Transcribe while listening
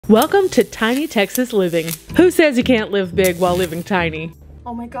Welcome to Tiny Texas Living. Who says you can't live big while living tiny?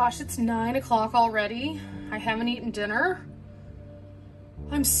 Oh my gosh, it's 9 o'clock already. I haven't eaten dinner.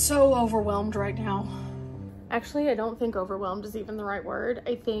 I'm so overwhelmed right now. Actually, I don't think overwhelmed is even the right word.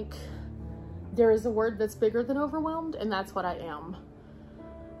 I think there is a word that's bigger than overwhelmed, and that's what I am.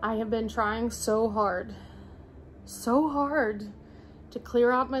 I have been trying so hard to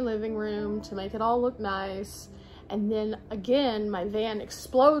clear out my living room, to make it all look nice. And then again, my van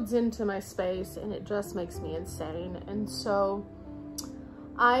explodes into my space and it just makes me insane. And so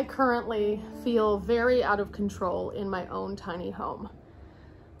I currently feel very out of control in my own tiny home.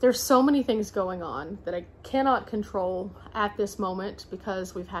 There's so many things going on that I cannot control at this moment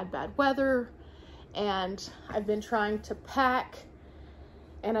because we've had bad weather and I've been trying to pack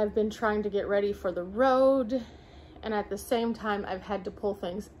and I've been trying to get ready for the road. And at the same time, I've had to pull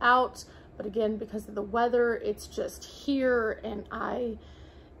things out. But again, because of the weather, it's just here and I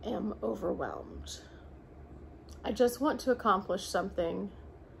am overwhelmed. I just want to accomplish something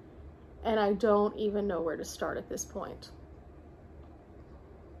and I don't even know where to start at this point.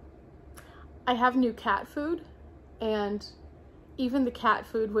 I have new cat food and even the cat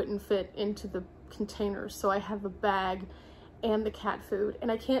food wouldn't fit into the containers. So I have a bag and the cat food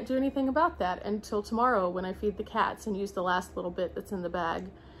and I can't do anything about that until tomorrow when I feed the cats and use the last little bit that's in the bag.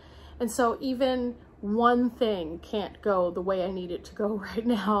 And so even one thing can't go the way I need it to go right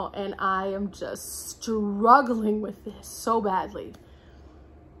now. And I am just struggling with this so badly.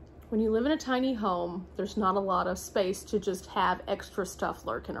 When you live in a tiny home, there's not a lot of space to just have extra stuff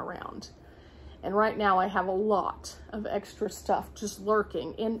lurking around. And right now I have a lot of extra stuff just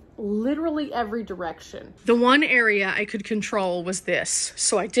lurking in literally every direction. The one area I could control was this.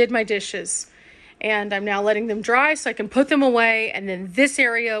 So I did my dishes. And I'm now letting them dry so I can put them away, and then this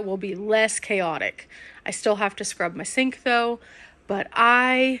area will be less chaotic. I still have to scrub my sink though, but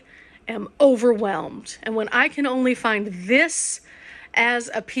I am overwhelmed. And when I can only find this as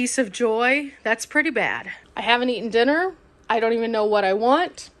a piece of joy, that's pretty bad. I haven't eaten dinner. I don't even know what I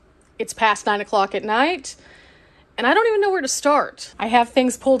want. It's past 9 o'clock at night, and I don't even know where to start. I have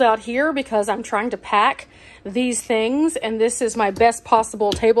things pulled out here because I'm trying to pack these things, and this is my best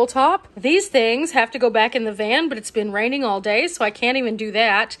possible tabletop. These things have to go back in the van, but it's been raining all day, so I can't even do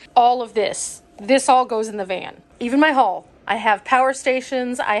that. All of this all goes in the van. Even my haul. I have power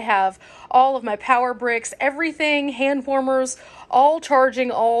stations, I have all of my power bricks, everything, hand warmers, all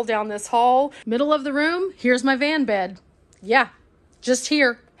charging all down this hall. Middle of the room, here's my van bed. Yeah, just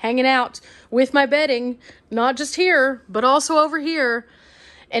here, hanging out with my bedding, not just here, but also over here.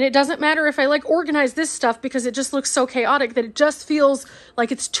 And it doesn't matter if I organize this stuff because it just looks so chaotic that it just feels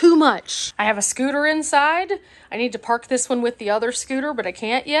like it's too much. I have a scooter inside. I need to park this one with the other scooter, but I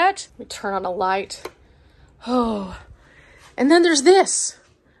can't yet. Let me turn on a light. Oh, and then there's this.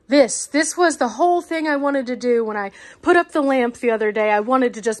 This was the whole thing I wanted to do when I put up the lamp the other day. I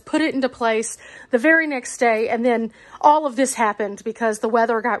wanted to just put it into place the very next day, and then all of this happened because the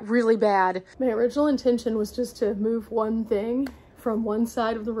weather got really bad. My original intention was just to move one thing from one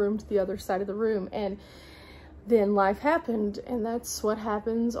side of the room to the other side of the room, and then life happened, and that's what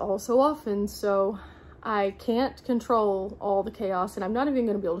happens all so often. So I can't control all the chaos, and I'm not even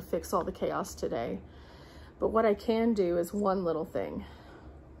going to be able to fix all the chaos today. But what I can do is one little thing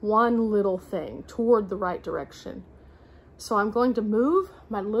toward the right direction. So I'm going to move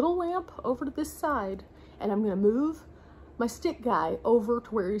my little lamp over to this side, and I'm going to move my stick guy over to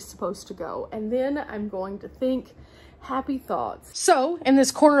where he's supposed to go. And then I'm going to think happy thoughts. So in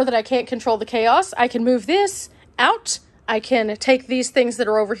this corner that I can't control the chaos, I can move this out. I can take these things that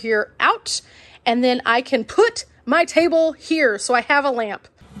are over here out, and then I can put my table here so I have a lamp.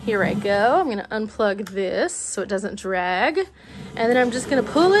 Here I go. I'm going to unplug this so it doesn't drag. And then I'm just going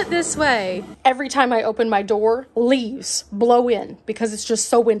to pull it this way. Every time I open my door, leaves blow in because it's just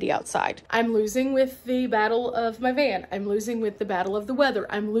so windy outside. I'm losing with the battle of my van. I'm losing with the battle of the weather.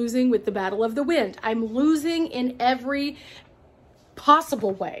 I'm losing with the battle of the wind. I'm losing in every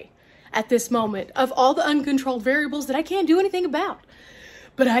possible way at this moment of all the uncontrolled variables that I can't do anything about.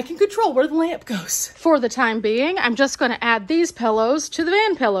 But I can control where the lamp goes. For the time being, I'm just going to add these pillows to the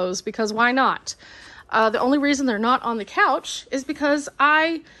van pillows because why not? The only reason they're not on the couch is because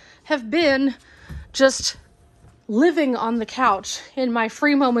I have been just living on the couch in my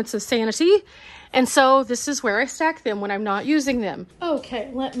free moments of sanity. And so this is where I stack them when I'm not using them. Okay,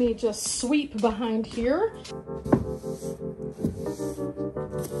 let me just sweep behind here.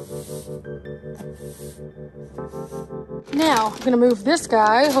 Now I'm gonna move this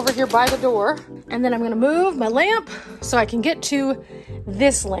guy over here by the door, and then I'm gonna move my lamp so I can get to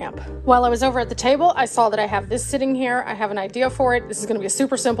this lamp. While I was over at the table, I saw that I have this sitting here. I have an idea for it. This is gonna be a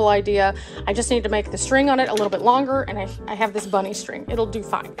super simple idea. I just need to make the string on it a little bit longer, and I have this bunny string. It'll do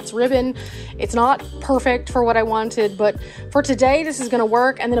fine. It's ribbon. It's not perfect for what I wanted, but for today, this is gonna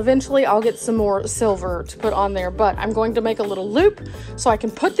work, and then eventually I'll get some more silver to put on there, but I'm going to make a little loop so I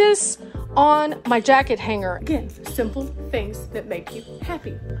can put this on my jacket hanger. Again, simple things that make you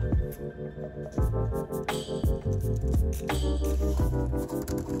happy.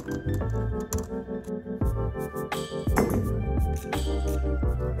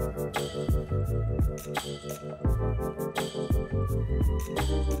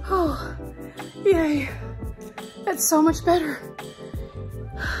 Oh, yay. That's so much better.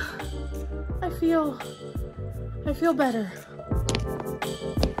 I feel better.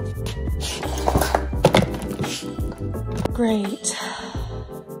 Great.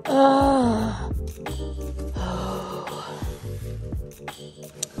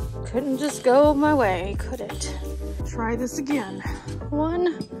 Couldn't just go my way, could it? Try this again.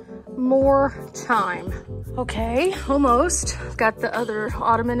 One more time. Okay, almost. Got the other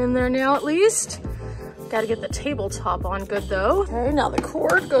ottoman in there now at least. Gotta get the tabletop on good though. Okay, now the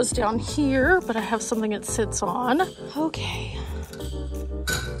cord goes down here, but I have something it sits on. Okay.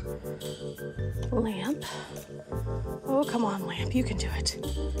 Lamp. Oh, come on, lamp. You can do it.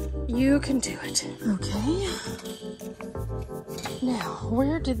 You can do it. Okay. Now,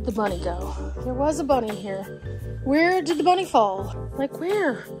 where did the bunny go? There was a bunny here. Where did the bunny fall? Like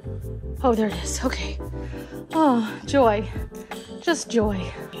where? Oh, there it is. Okay. Oh, joy. Just joy.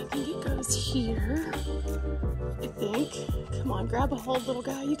 I think it goes here. I think. Come on, grab a hold, little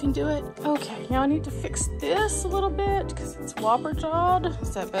guy. You can do it. Okay, now I need to fix this a little bit because it's whopper jawed.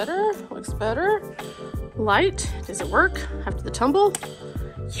 Is that better? Looks better. Light. Does it work after the tumble?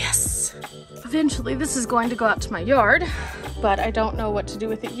 Yes. Eventually, this is going to go out to my yard, but I don't know what to do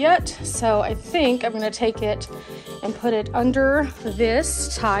with it yet. So I think I'm going to take it and put it under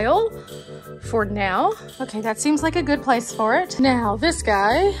this tile for now. Okay, that seems like a good place for it. Now, this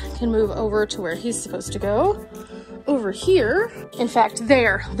guy can move over to where he's supposed to go. Over here, in fact,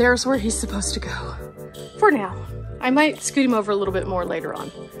 there's where he's supposed to go. For now. I might scoot him over a little bit more later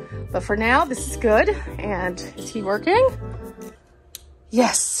on. But for now, this is good. And is he working?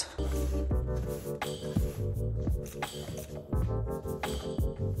 Yes.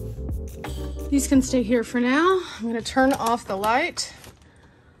 These can stay here for now. I'm gonna turn off the light.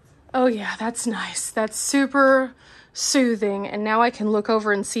 Oh yeah, that's nice. That's super soothing. And now I can look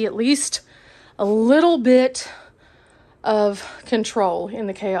over and see at least a little bit of control in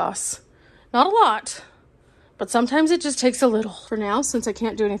the chaos. Not a lot, but sometimes it just takes a little. For now, since I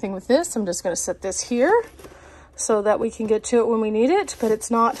can't do anything with this, I'm just gonna set this here so that we can get to it when we need it, but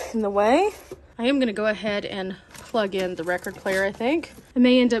it's not in the way. I am gonna go ahead and plug in the record player, I think. I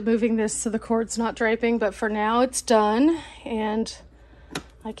may end up moving this so the cord's not draping, but for now it's done. And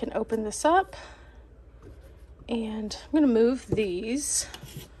I can open this up and I'm gonna move these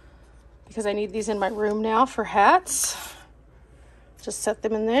because I need these in my room now for hats. Just set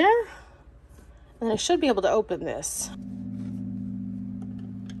them in there and I should be able to open this.